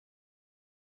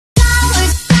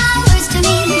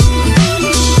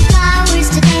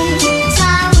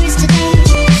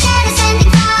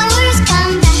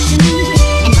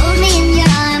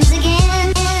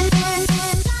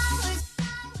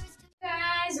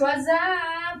what's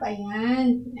up?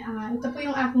 Ayan. Ito po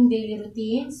yung aking daily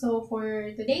routine. So,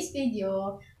 for today's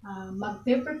video,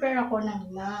 magpe-prepare ako ng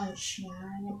lunch.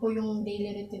 Yan po yung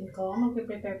daily routine ko.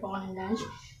 Magpe-prepare po ako ng lunch.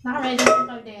 Naka-ready yung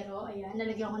kaldero. Ayan.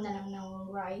 Lalagyan ko na lang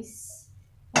ng rice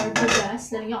or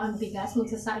bigas. Lalagyan ko ng bigas.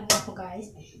 Magsasaing na po,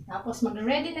 guys. Tapos,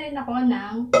 mag-ready na rin ako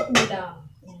ng ulam.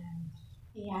 Ayan.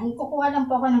 Ayan. Kukuha lang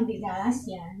po ako ng bigas.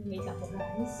 Yan. Wait lang po,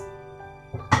 guys.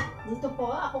 Dito po,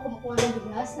 ako kumukuha ng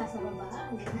bigas, nasa baba.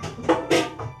 Hindi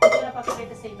ko na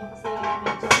papakita sa inyo kasi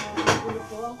medyo gulo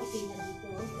po ang kusina dito.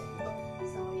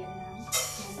 So, yan lang.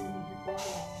 Yan po.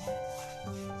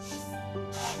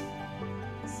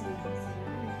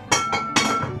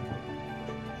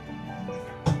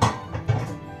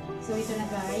 So, ito na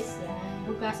guys. Yan.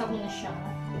 Hugasan ko na siya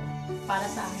para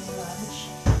sa aming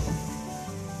lunch.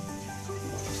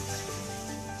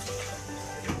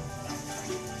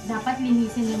 Dapat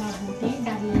linisin yung mabuti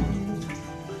dahil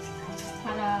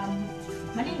para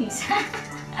malinis.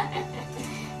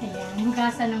 Ayan,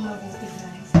 hugasan ng mabuti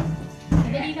guys.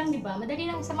 Madali lang, di ba? Madali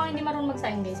lang sa mga hindi marunong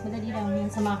magsaing guys. Madali lang yan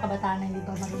sa mga kabataan na hindi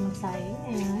pa marunong magsaing.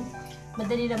 Ayan.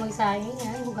 Madali lang magsaing.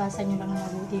 Ayan, hugasan nyo lang ng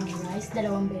mabuti yung guys.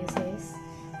 2 beses.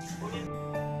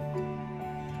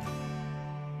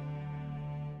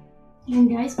 Ayan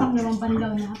guys, pangalawang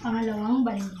banlaw na. Pangalawang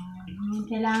banlaw.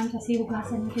 Kailangan kasi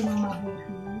hugasan natin ng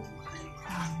mabuti.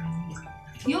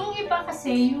 Yung iba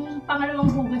kasi, yung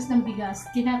pangalawang hugas ng bigas,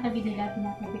 tinatabi nila.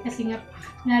 Kasi nga,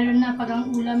 lalo na pag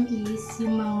ang ulam is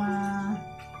yung mga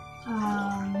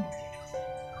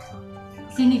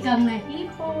sinigang na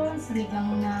hipon,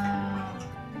 sinigang na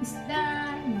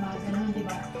isda, yung mga ganun, di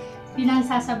ba?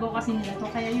 Pinangsasabaw kasi nila to.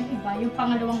 Kaya yung iba, yung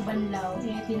pangalawang banlaw,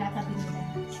 tinatabi nila.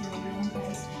 So, yun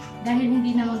guys. Dahil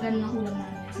hindi naman ganun ang ulam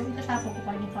namin. So, itatapos ko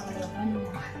pa rin yung pangalawang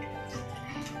banlaw.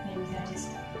 Ayan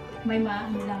guys. May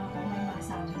maano lang ako, may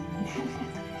masabi.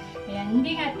 Ayan,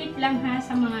 hindi nga tip lang ha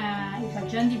sa mga iba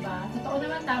dyan, di ba? Totoo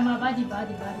naman, tama ba, di ba?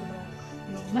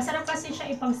 Masarap kasi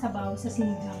siya ipangsabaw sa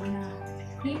sinigang na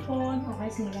hipon o kaya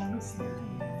sinigang isda.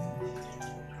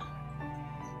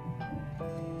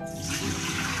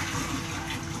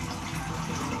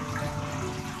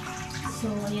 So,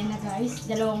 ayan na guys,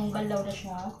 2 balaw na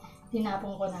siya.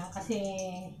 Tinapon ko na kasi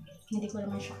hindi ko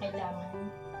naman siya kailangan.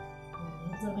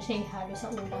 Hindi ko siya ihalo sa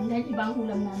ulam dahil ibang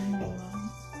ulam namin ngayon.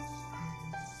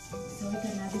 So, ito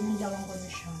na, binandawan ko na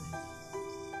siya.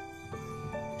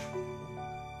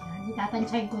 Yan,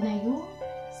 itatansyahin ko na yung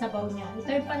sabaw niya.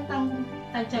 Ito yung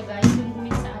pantang-tansya guys, yung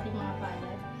buwit sa ating mga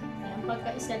palad. Yan,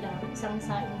 pagka isa lang, isang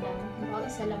saing lang, o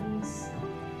isa lang is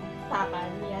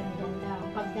takal, yan, yan lang.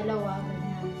 Pag dalawa,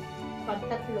 ganyan. Pag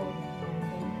tatlo,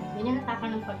 ganyan. Ganyan ang takal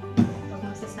ng pag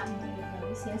magsasaing kayo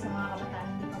guys. Yan, sa mga kabataan,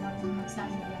 hindi pa marunong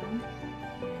magsaing yan.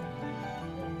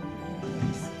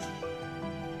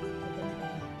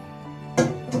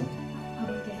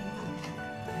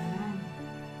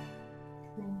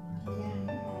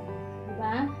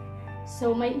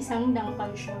 So, may isang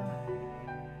dangkal siya.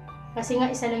 Kasi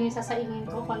nga, isa lang yung sasaingin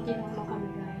ko. Konti lang naman kami,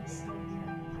 guys.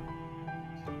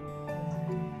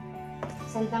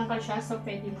 Isang dangkal siya. So,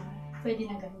 pwede na. Pwede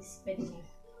na, guys. Pwede na.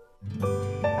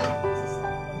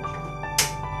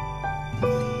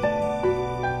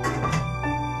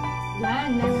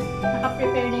 Yan.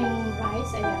 Naka-prepare na yung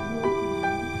rice. Ayan.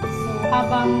 So,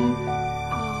 habang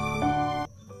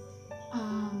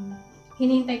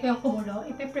hinihintay ko yung kumulo,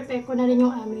 ipe-prepare ko na rin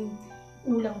yung aming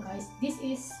ulam guys. This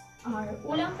is our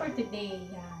ulam for today.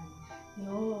 Yan.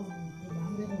 Yun. Diba?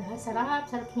 Ang ganda. Sarap.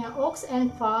 Sarap niya. Ox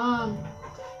and Palm.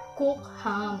 Cook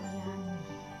ham. Ayan.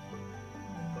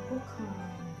 Cook ham.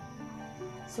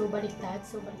 So, baliktad.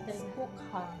 Cook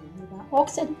ham. Diba?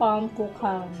 Ox and Palm. Cook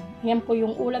ham. Yan po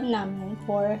yung ulam namin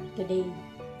for today.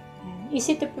 Ayan.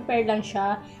 Easy to prepare lang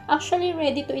siya. Actually,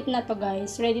 ready to eat na to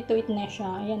guys. Ready to eat na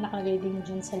siya. Ayan, nakalagay din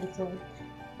dyan sa likod.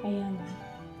 Ayan.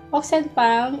 Ox and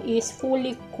Palm is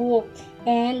fully cooked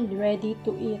and ready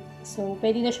to eat. So,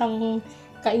 pwede na siyang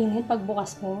kainin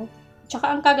pagbukas mo.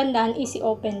 Tsaka ang kagandahan, easy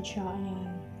open siya.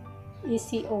 Ayan.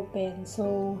 Easy open.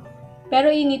 So, pero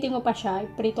initin mo pa siya.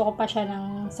 Iprito ko pa siya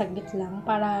ng saglit lang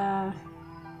para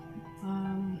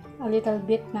a little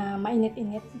bit na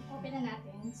mainit-init. Open na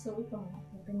natin. So, ito.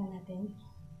 Open na natin.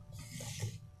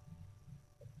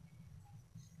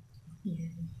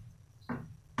 Ayan.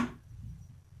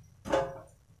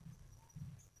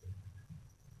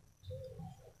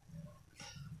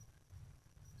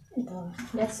 Ito.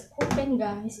 Let's open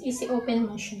guys. Easy open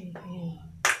mo siya. Ayan.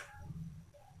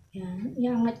 Yan.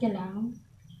 Iangat niya lang.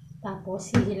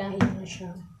 Tapos, hihilahin mo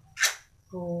siya.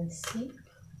 Oh, see?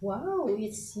 Wow,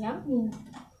 it's yummy.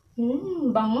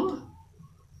 Bango.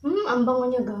 Ang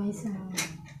bango niya guys.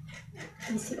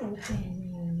 Easy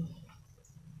open.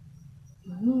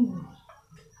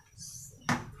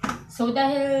 So,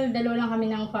 dahil dalawa lang kami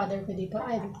ng father ko dito,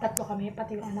 ay, tatlo kami,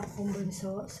 pati yung anak kong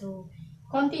bunso. So,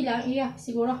 konti lang,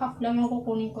 siguro half lang yung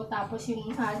kukunin ko. Tapos,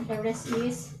 yung the rest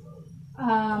is,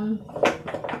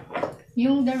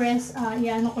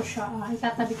 ko siya,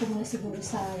 itatabi ko muna siguro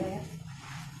sa ref.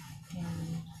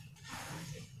 Ayan.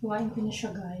 Huwain ko na siya,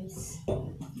 guys.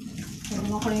 Gawin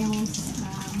ko lang yung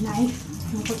knife,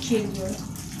 yung kutsilyo.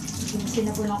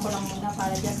 Sinabunan ko lang muna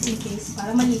para just in case,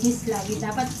 para malinis lagi.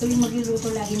 Dapat tuwing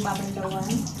magluluto laging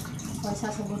babanlawan o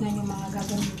sasabunan yung mga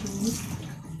gagamitin.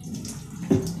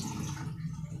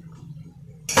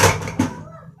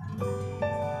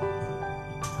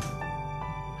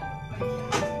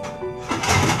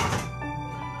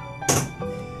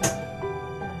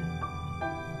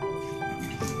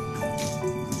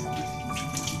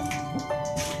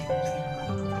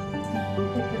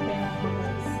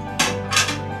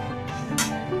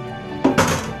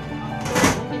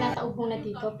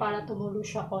 Dito para tumulo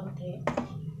siya konti.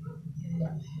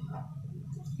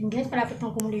 And then, malapit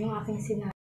nang kumulo yung aking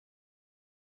sinain.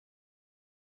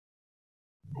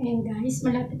 Ayan guys,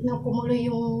 malapit nang kumulo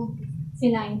yung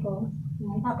sinain ko.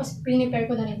 Tapos, prepare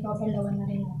ko na rin, babanlawan na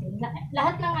rin natin.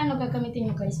 Lahat ng gagamitin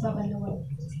nyo guys, babanlawan.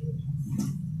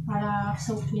 Para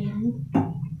so clean.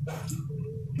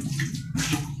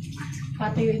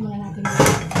 Patuyuin muna natin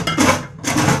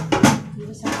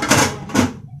dito sa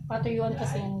patuyuan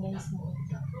kasi yan guys.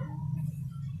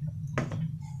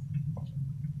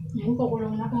 Yan,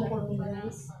 kumukulong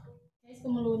guys. Guys,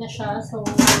 kumulo na siya. So,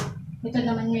 ito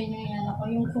naman ngayon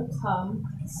yung cook ham.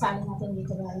 Salin natin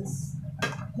dito guys.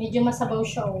 Medyo masabaw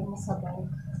siya masabaw.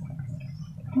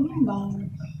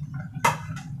 Bang.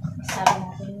 Salin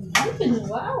natin.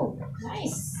 Wow!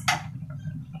 Nice!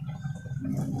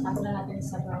 Tapo na natin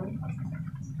sa sabaw.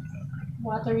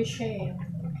 Watery siya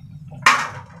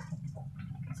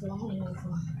So, ang ilan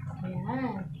ko.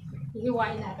 Ayan.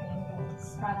 Ihiwain natin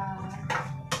guys. Para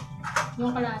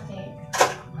yung kalate,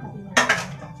 sabi natin.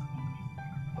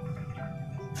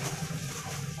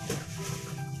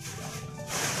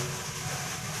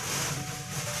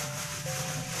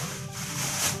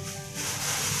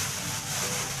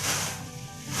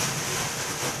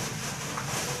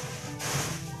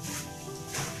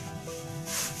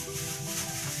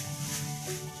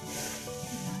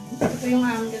 Ito yung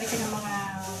nilagyan ng mga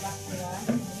bakura.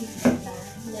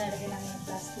 Nilalagyan namin ng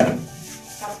plastic.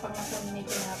 Para pag napunin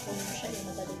na puno siya, yung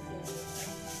madalit yun.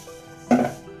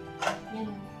 Yan.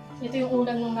 Ito yung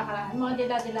ulam nung nakaraan. Mga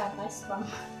dila-dilatas pang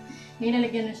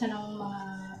nilalagyan na siya ng mga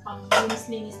pang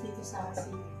linis-linis dito sa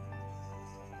asin.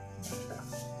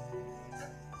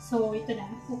 So, ito na.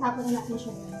 Natapon na natin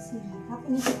siya guys. Natapon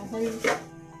na siya. Dahil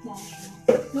na siya.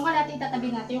 Yung kalati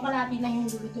itatabi natin. Yung kalati lang yung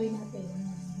lulutuin natin.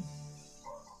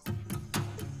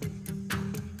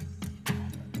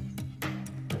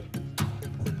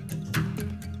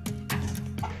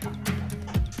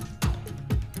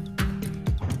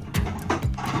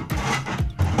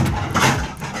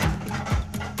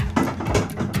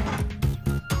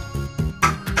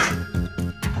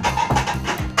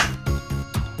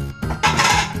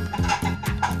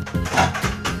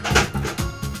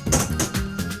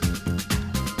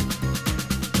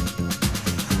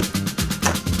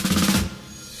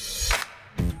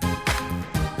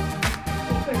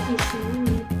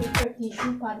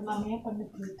 Para mamaya pag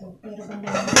nagluto. Pero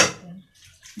bandawan natin.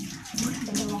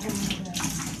 Bandawan ko muna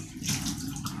guys.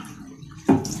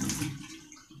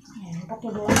 Ayan,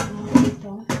 patuluan ko muna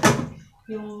dito.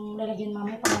 Yung lalagyan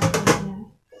mamaya pag nagluto na.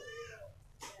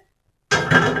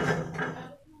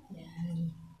 Ayan.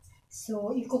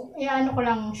 So, ano ko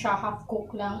lang siya, half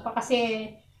cook lang. Kasi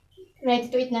ready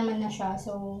to eat naman na siya.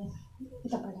 So,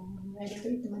 ito pa lang. Ready to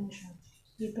eat naman na siya.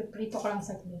 Ipiprito ko lang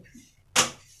sa glit.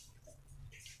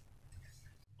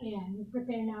 Ayan,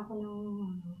 prepare na ako ng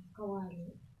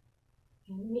kawali.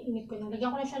 Iniinit ko na.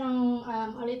 Lagyan ko na siya ng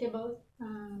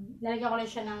lalagyan ko na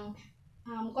siya ng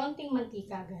konting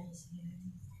mantika, guys.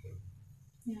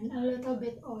 Ayan, a little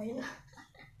bit oil.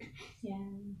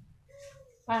 Ayan.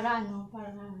 Para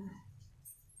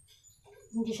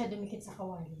hindi siya dumikit sa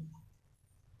kawali.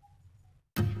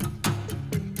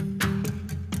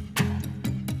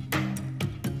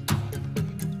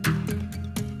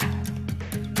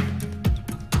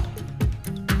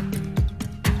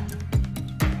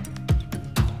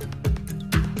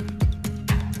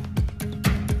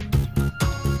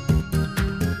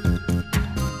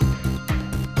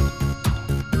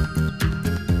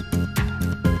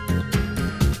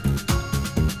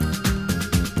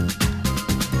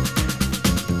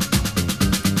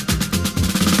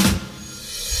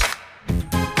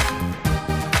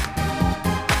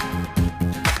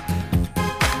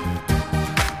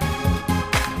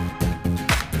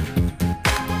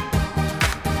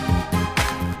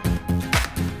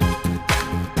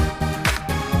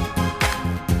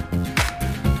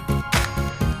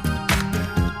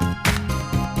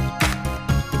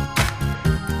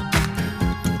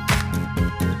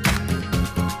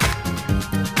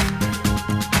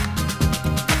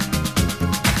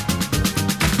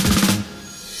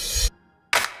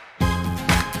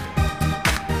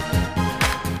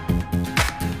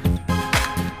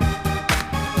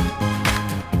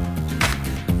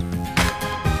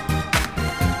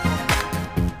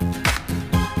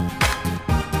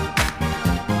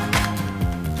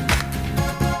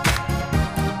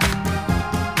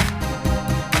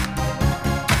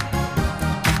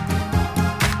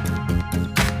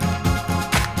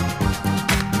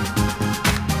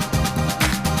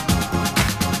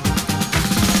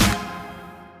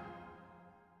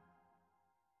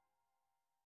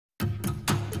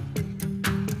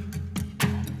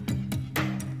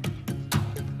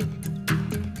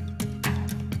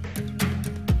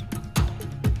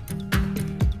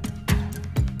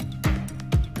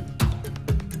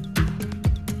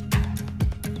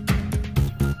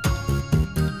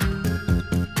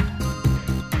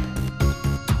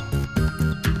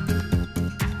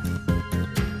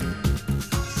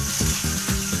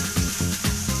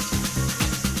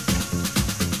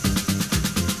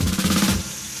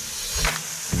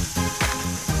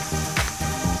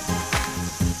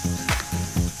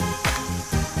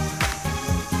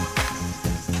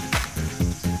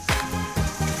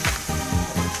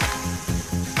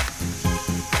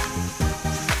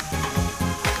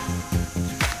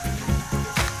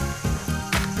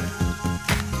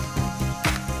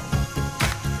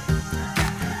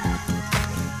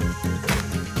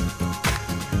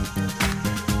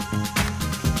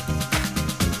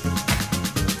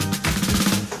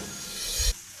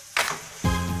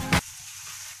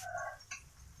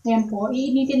 Ayan po,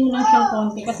 iinitin mo lang siyang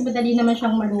konti kasi madali naman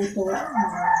siyang maluto.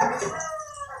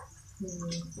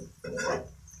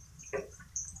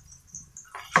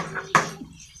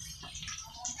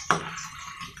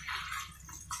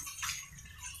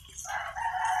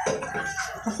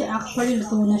 Kasi actually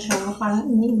luto na siya, parang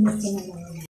iniinit ko na lang.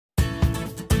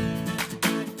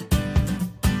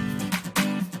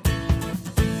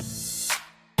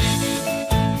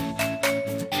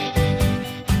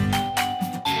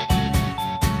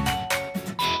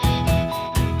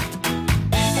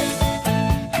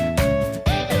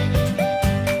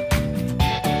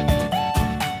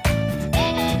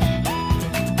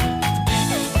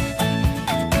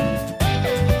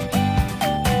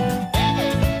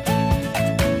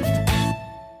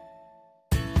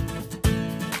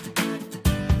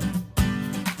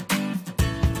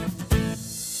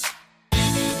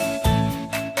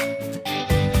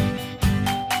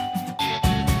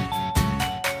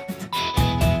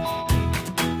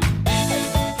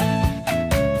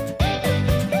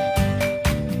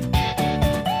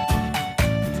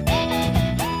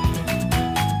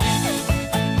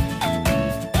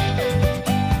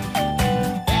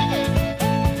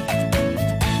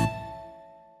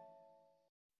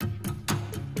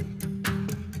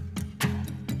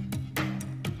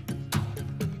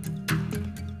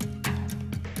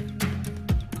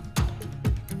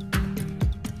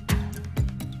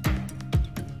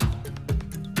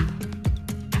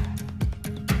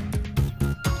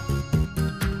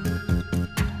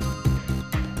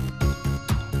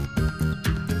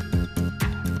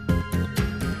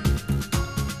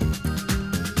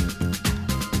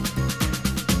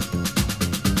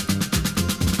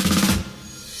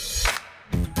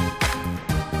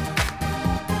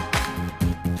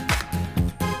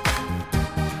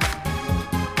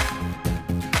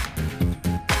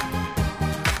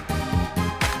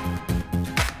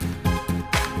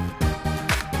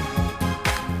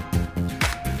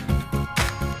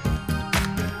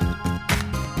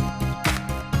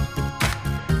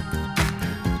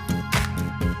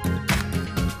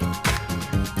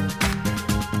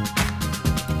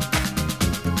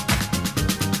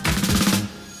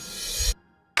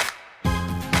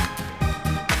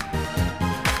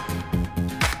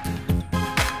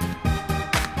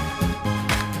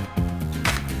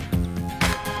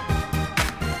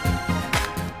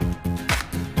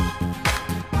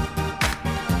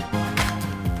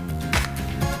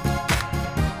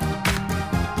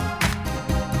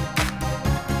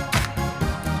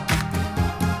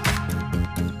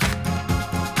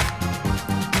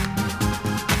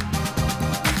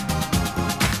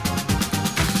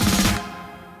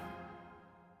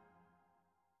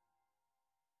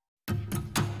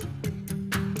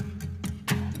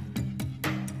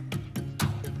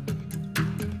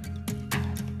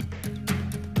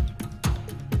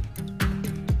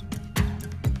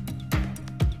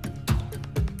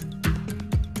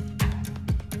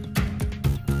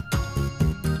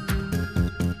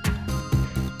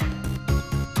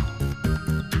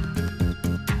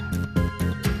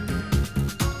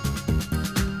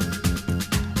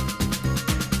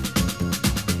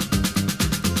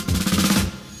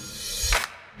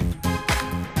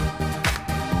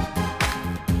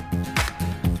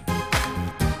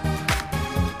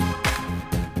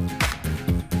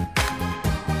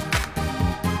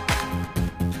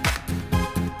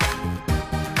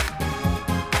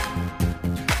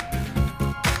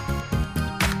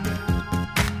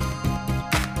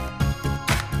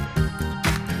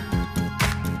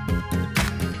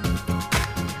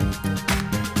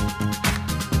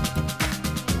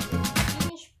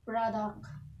 Product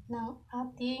ng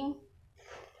ating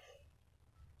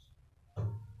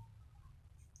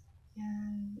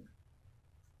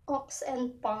ox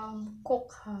and palm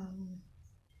cook ham.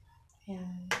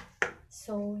 Ayan.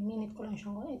 So, ininit ko lang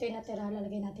siyang. Ito yung natira,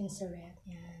 lalagay natin sa ref.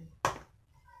 Ayan.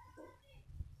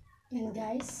 Ayan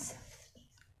guys.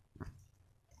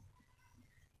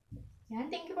 Yan,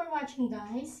 thank you for watching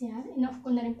guys. Yan, enough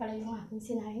ko na rin pala yung aking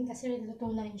sinahin kasi luto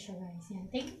na rin siya guys. Yan,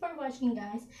 thank you for watching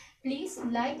guys. Please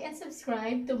like and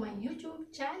subscribe to my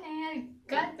YouTube channel.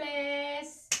 God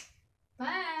bless!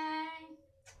 Bye!